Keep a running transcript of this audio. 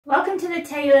Welcome to the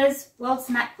Taylor's World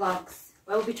Snack Vlogs,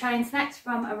 where we'll be trying snacks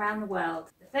from around the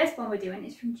world. The first one we're doing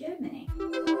is from Germany.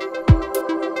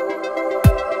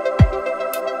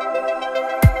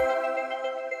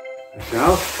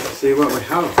 Let's see what we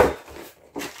have.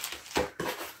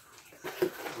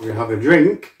 We have a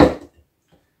drink,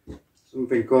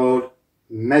 something called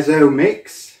Mezzo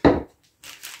Mix,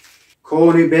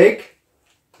 Corny Big.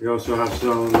 We also have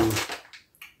some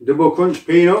Double Crunch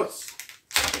Peanuts,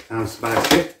 sounds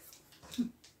spicy,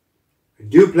 a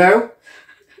Duplo,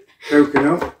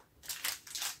 Coconut,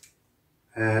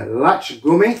 Latch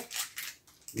Gummy,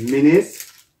 Minis,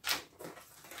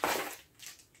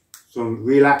 some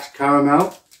Relaxed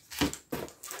Caramel,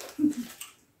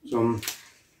 some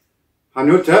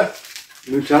Hanuta,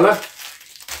 Nutella,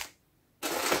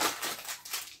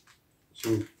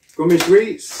 some Gummy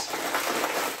Sweets,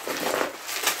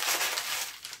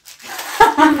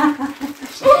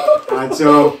 and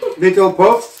some little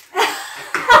puffs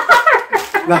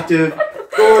that have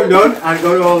gone done and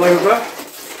got all over.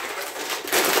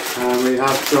 And we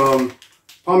have some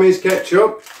Pommy's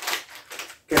ketchup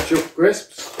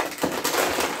crisps,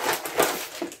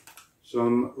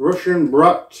 some Russian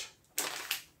Brot,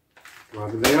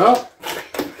 whatever they are,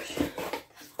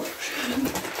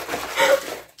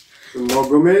 some more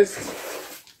gummies,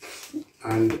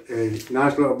 and a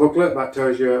nice little booklet that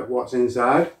tells you what's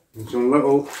inside, and some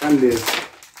little candies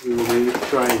we will be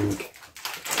trying.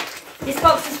 This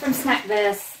box is from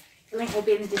Snackverse. The link will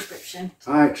be in the description.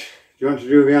 Right, do you want to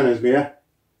do the honours, Mia?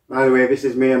 By the way, this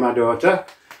is me and my daughter.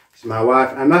 This is my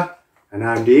wife Emma, and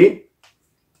I'm Dean.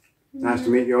 Nice to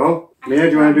meet you all. Mia,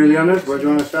 do you want to do the honours? What do you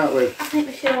want to start with? I think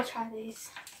we should all try these.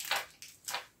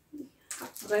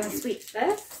 We're going with sweets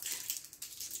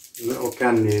first. Little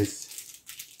candies.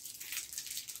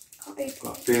 I've got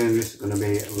Got a feeling this is going to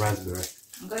be raspberry.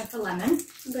 I'm going for lemon.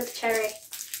 I'm going for cherry.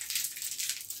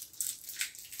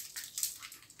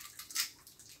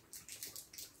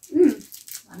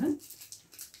 Lemon.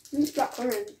 It's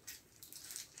blackcurrant.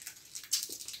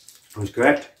 That's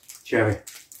correct. Cherry.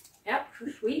 Yep,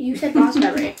 sweet. You said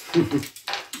raspberry. Good.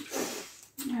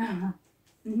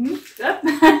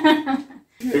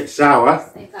 It's sour.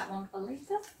 Save that one for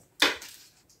later.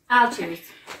 I'll choose.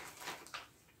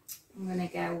 I'm going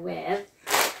to go with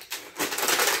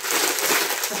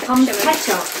the Pomm's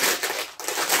ketchup.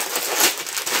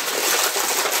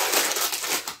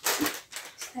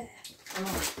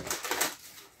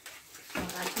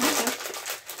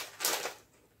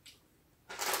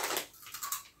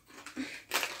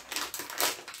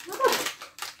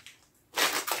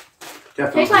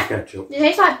 Definitely Tastes like- ketchup. It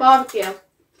tastes like barbecue.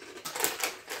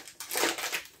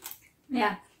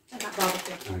 Yeah, like that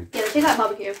barbecue. Right. Yeah, it tastes like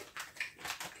barbecue.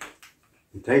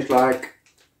 It tastes like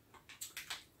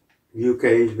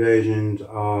UK's versions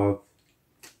of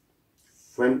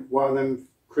what are them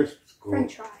crisps called?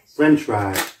 French fries. French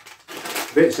fries.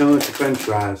 A bit similar to French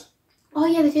fries. Oh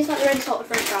yeah, they taste like the red salted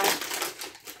French fries.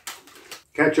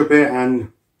 Ketchup here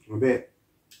and a bit,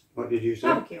 what did you say?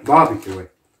 Barbecue. Barbecue.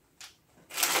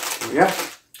 Yeah,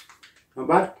 not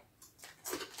bad.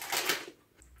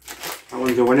 That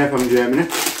one's a winner from Germany.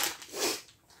 It's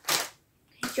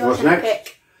What's yours next?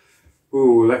 pick.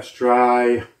 Ooh, let's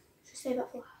try. Should save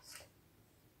that for last.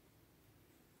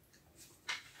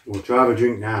 We'll try the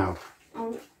drink now.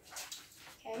 Oh.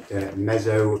 Okay. The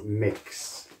Mezzo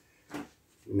Mix.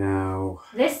 Now,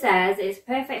 This says it's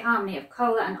perfect harmony of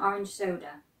cola and orange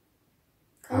soda.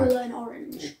 Cola and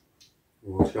orange.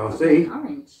 we shall see.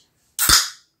 Orange.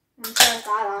 I'm sure if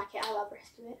I like it, I'll have the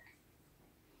rest of it.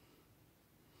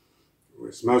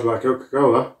 It smells like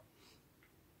Coca-Cola.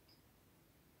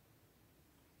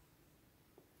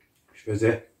 It's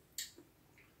fizzy.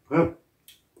 Well,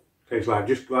 tastes like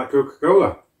just like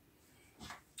Coca-Cola.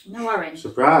 No orange.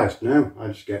 Surprised? No, I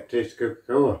just get taste of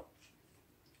Coca-Cola.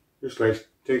 Just like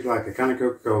tastes like a can of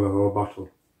Coca-Cola or a bottle.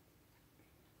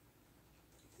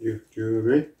 Do you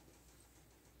agree?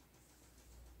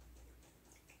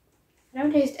 I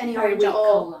don't taste any Very orange weak at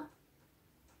all. cola.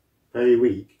 Very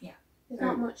weak. There's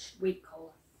not much. Weak cola.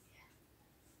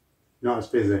 Not as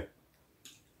fizzy.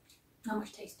 Not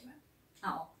much taste to it. At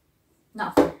all.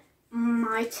 Nothing.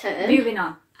 My turn. Moving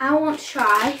on. I want to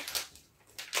try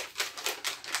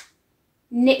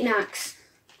knickknacks.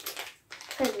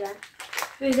 Put it there.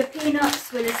 These are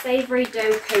peanuts with a savoury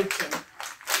dough coating.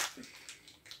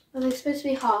 Are they supposed to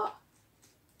be hot?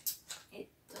 It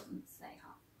doesn't say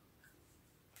hot.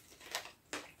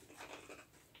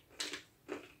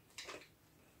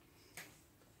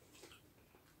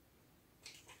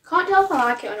 Can't tell if I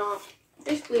like it or not.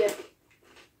 It's weird.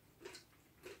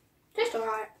 Tastes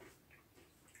alright.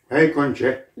 Very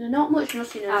crunchy. There's not much Oh,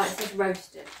 nuttiness. it says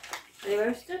roasted. Are they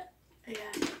roasted? Yeah.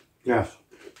 Yes.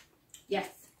 Yes.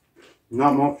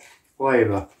 Not much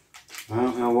flavour. I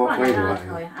don't know what Come on, flavour then, that I'll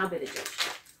tell is. you. I'll be the judge.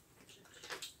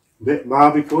 Bit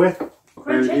barbecue. What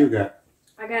flavour do you get?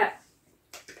 I get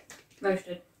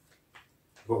roasted.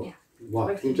 What? Yeah. What?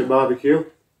 Roasted Into nut. barbecue?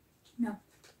 No.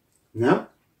 No?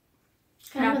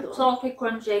 Can I have No, another one? salty,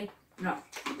 crunchy. No.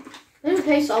 It doesn't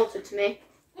taste salted to me.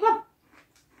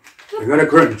 You got a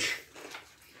crunch.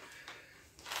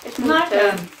 It's My my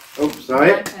turn. turn. Oh,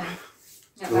 sorry. My turn. It's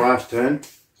Yeah, the right. last turn.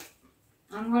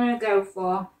 I'm gonna go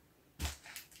for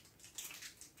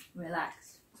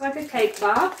relax. It's like a cake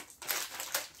bar.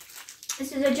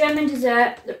 This is a German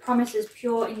dessert that promises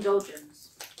pure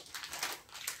indulgence.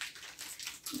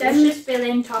 Delicious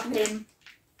filling, topping,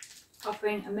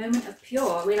 offering a moment of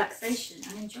pure relaxation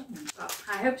and enjoyment. Got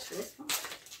high hopes for this one.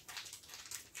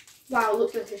 Wow,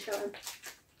 look at this showing.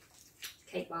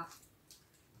 Cake bar.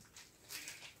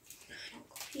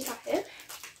 You got it?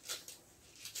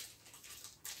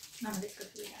 None of this good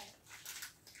for you guys.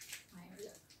 Right, here we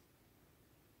go.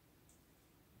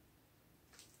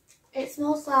 It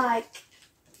smells like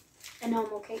a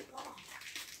normal cake bar.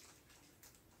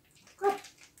 Good.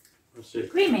 Let's see.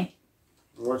 Creamy.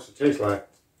 What's it taste like?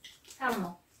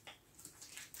 Caramel.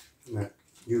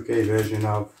 UK version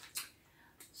of.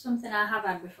 Something I have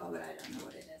had before, but I don't know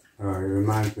what it is. It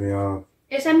reminds me of.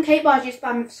 It's them cake bars you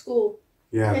spam for school.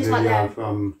 Yeah, It's they like are that.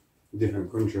 from a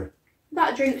different country.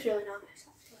 That drink's really nice,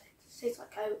 actually. It tastes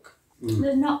like Coke.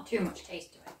 There's not too much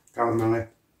taste to it. Caramelly.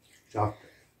 Soft.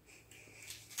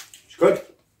 It's good.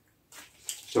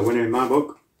 So winner in my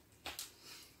book.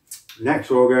 Next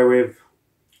we'll go with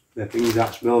the things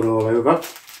that spilled all over.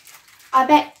 I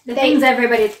bet The they, things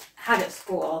everybody had at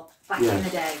school back in Yeah. the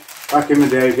day. Back in the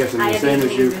day, guessing the I same as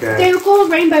agree with UK. they were called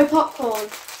rainbow popcorn.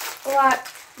 Or like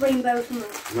rainbow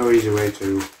something. No easy way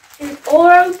to It's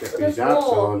Oro get to these the out, so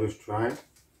floor. I'll just try it.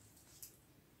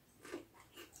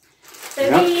 So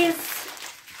Yeah. these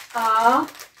are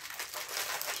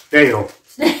Stale.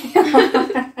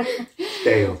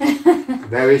 Stale.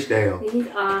 Very stale. These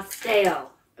are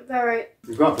stale. Very.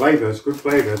 You've got flavours, good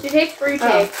flavours. They taste fruity.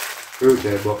 Oh.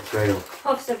 Fruity, but stale.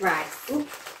 Puffs of rice. Ooh,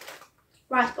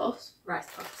 Rice puffs. rice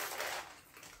puffs.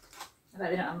 I bet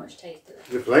they don't have much taste to them.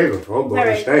 They're flavourful, but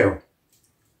Very. they're stale.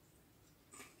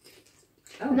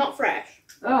 Oh. Not fresh.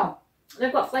 Oh,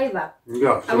 they've got flavour. You've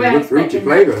got some weren't good fruity expecting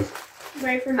that. flavours.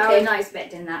 Very fruity. I was not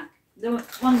expecting that. The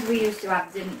ones we used to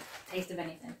have didn't taste of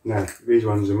anything. No, these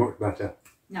ones are much better.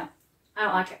 I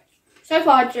don't like it. So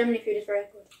far, Germany food is very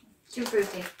good. Too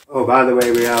fruity. Oh, by the way,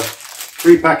 we have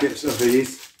 3 packets of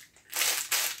these.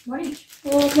 One each.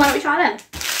 Well, why don't we try them?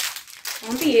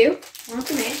 One for you, one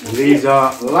for me. One And for these you.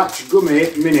 are Latch Gummy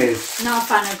Minis. Not a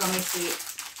fan of gummy sweets.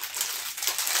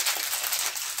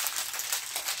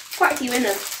 Quite a few in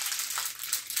them.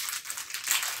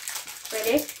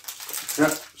 Ready?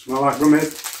 Yep, smell like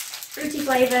gummies. Fruity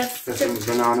flavours. This one's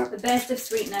banana. The burst of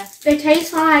sweetness. They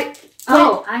taste like.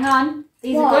 Oh, hang on.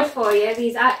 These What? are good for you.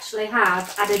 These actually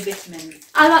have added vitamins.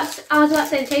 I was about to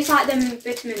say, they taste like them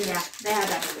vitamins. Yeah, they have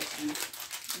added vitamins.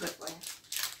 Good for you.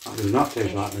 That does not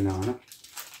taste like banana.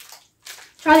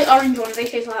 Try the orange one, they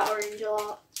taste like orange a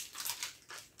lot.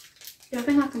 Yeah, I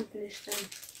think I can finish them.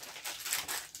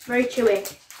 Very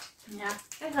chewy. Yeah,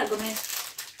 tastes like gummies.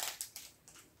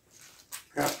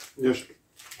 Yeah, just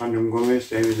random gummies,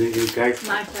 same as in the UK.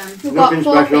 My turn. We've Nothing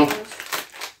got 4 special. things.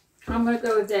 I'm going to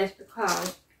go with this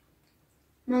because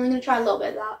I'm only going to try a little bit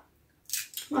of that.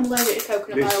 I'm allergic to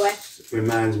coconut, by the way. This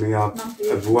reminds me of none for a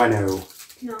you. bueno,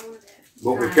 No, I want it.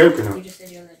 but with Right, coconut. You just said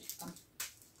you're allergic to them.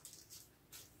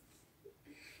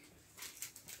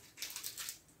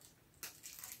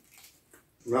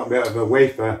 Got a bit of a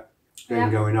wafer thing Yeah.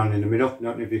 going on in the middle.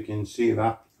 Don't know if you can see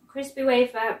that. Crispy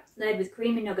wafer laid with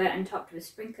creamy nugget and topped with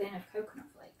sprinkling of coconut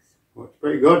flakes. But it's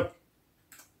pretty good.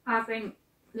 I think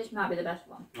this might be the best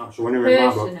one. That's the winner in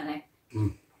my book. Personally,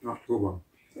 That's a good one.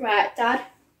 Right, Dad.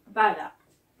 buy that.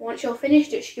 Once you're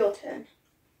finished, it's your turn.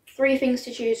 3 things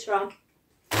to choose from.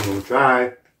 And we'll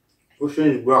try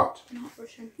Russian brat. Not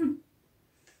Russian.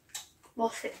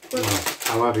 What's it? Well,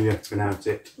 however you pronounce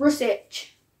it.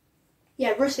 Russich.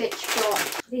 Yeah, Russich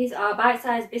brought. These are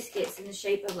bite-sized biscuits in the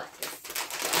shape of lettuce.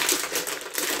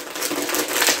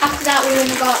 After that, we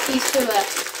only got these 2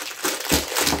 left.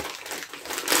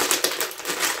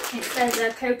 It says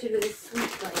they're coated with a sweet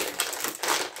flavour.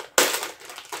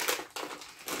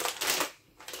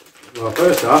 Well,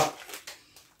 first off,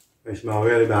 they smell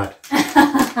really bad.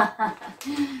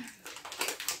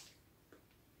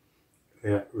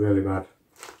 Yeah, really bad.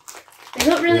 They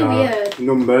look really They are weird.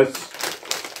 Numbers.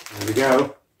 There we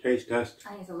go. Taste test. I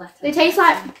think it's a lettuce. They taste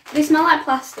like, they smell like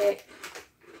plastic.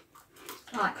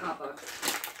 I like cardboard.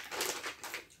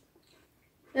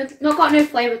 They've not got no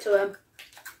flavour to them.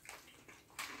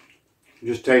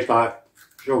 Just tastes like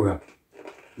sugar.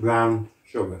 Brown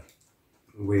sugar.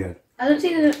 Weird. I don't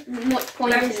see much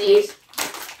point Very in these.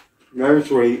 Very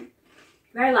sweet.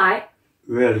 Very light.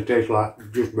 Really tastes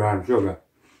like just brown sugar.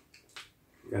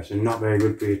 Yes, and not very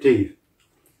good for your teeth.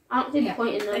 I don't see the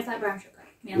point in them. Tastes like brown sugar.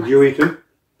 Me Would like you eat them?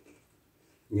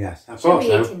 Yes, I Should thought be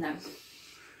so. eating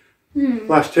those.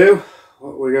 Last two.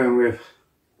 What we're going with?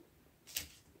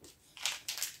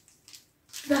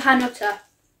 The Hanuta,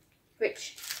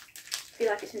 which I feel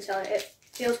like it's inside. It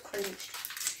feels crunched.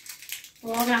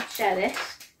 We're all gonna have to share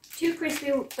this. 2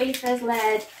 crispy wafers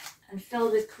layered and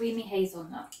filled with creamy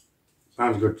hazelnut,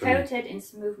 Sounds good to me. coated in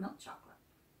smooth milk chocolate.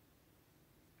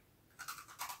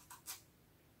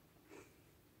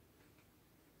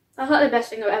 That's like the best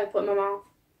thing I've ever put in my mouth.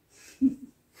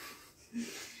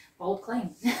 Bold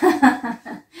claim.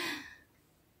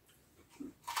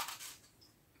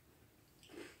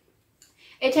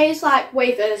 It tastes like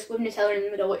wafers with Nutella in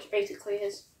the middle, which basically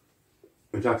is.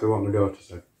 Exactly what my daughter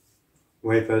said.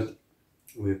 Wafers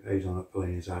with hazelnut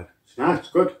filling inside. It's nice, it's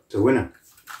good. It's a winner.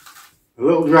 A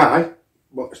little dry,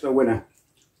 but it's a winner.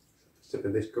 Sip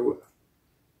of this cool.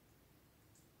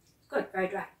 Good, very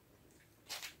dry.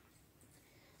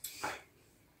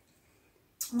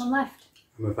 One left.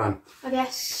 I'm a fan. I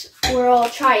guess we're all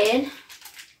trying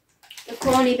the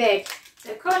Corny Big.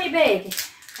 So Corny Big,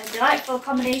 a delightful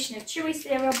combination of chewy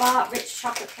cereal bar, rich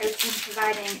chocolate coating,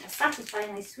 providing a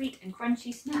satisfyingly sweet and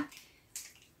crunchy snack.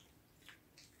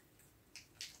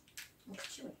 Oh,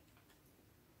 chewy.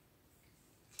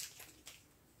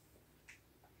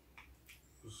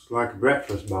 It's like a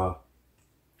breakfast bar.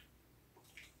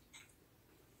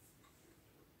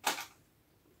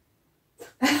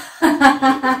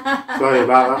 Sorry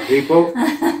about that, people.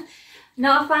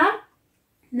 Not a fan?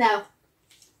 No,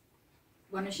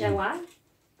 Want to share why?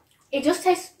 it just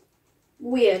tastes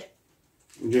weird.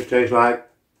 It just tastes like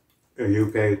a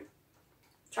UK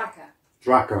Tracker.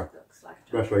 tracker. Looks like a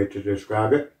tracker. Best way to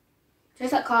describe it.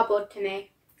 Tastes like cardboard to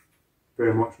me.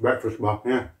 Pretty much breakfast bar,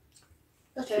 yeah.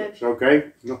 That's it. It's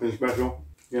okay, nothing special.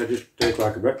 Yeah, just tastes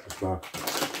like a breakfast bar.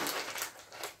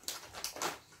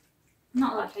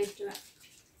 Not a lot of taste to it.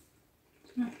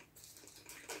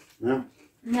 Yeah.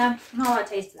 No, not a lot of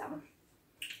taste to that one.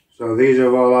 So these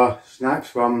are all our snacks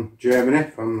from Germany,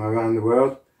 from around the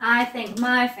world. I think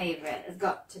my favourite has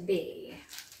got to be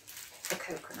the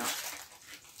coconut.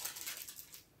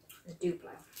 The Duplo.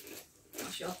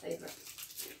 What's your favourite?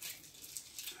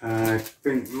 I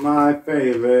think my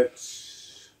favourite,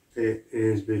 it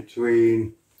is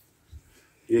between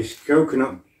this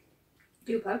coconut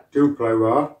Duplo. Duplo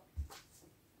bar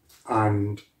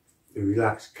and the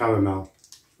relaxed caramel.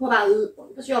 What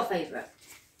about, what's your favourite?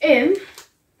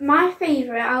 My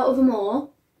favourite out of them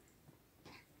all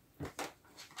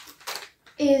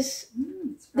is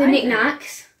the surprising. Knick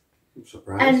Knacks, I'm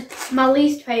surprised. and my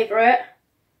least favourite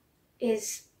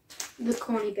is the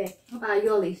Corny Big What about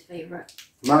your least favourite?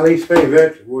 My least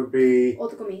favourite would be, or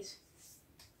the gummies.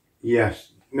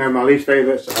 yes, no, my least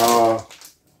favourites are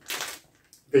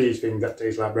these things that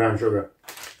taste like brown sugar.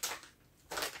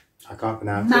 I can't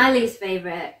pronounce it. My least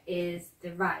favourite is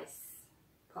the rice.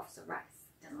 Puffs of rice.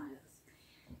 Don't like those.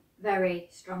 Very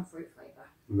strong fruit flavour.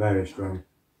 Very strong.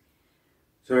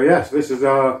 So yes, this is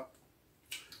our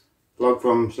vlog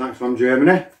from Snacks from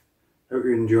Germany. Hope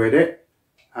you enjoyed it.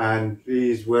 And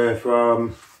these were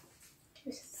from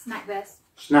Snackverse.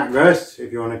 Snackverse,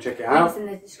 if you want to check it Links out. in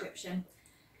the description.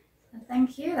 And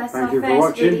thank you. That's Thank our you for first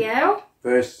watching. video.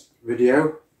 First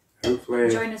video. Hopefully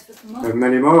Join us for some more. have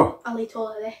many more. I'll eat all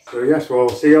of this. So yes, we'll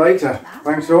see you later. Bye.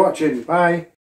 Thanks for watching. Bye.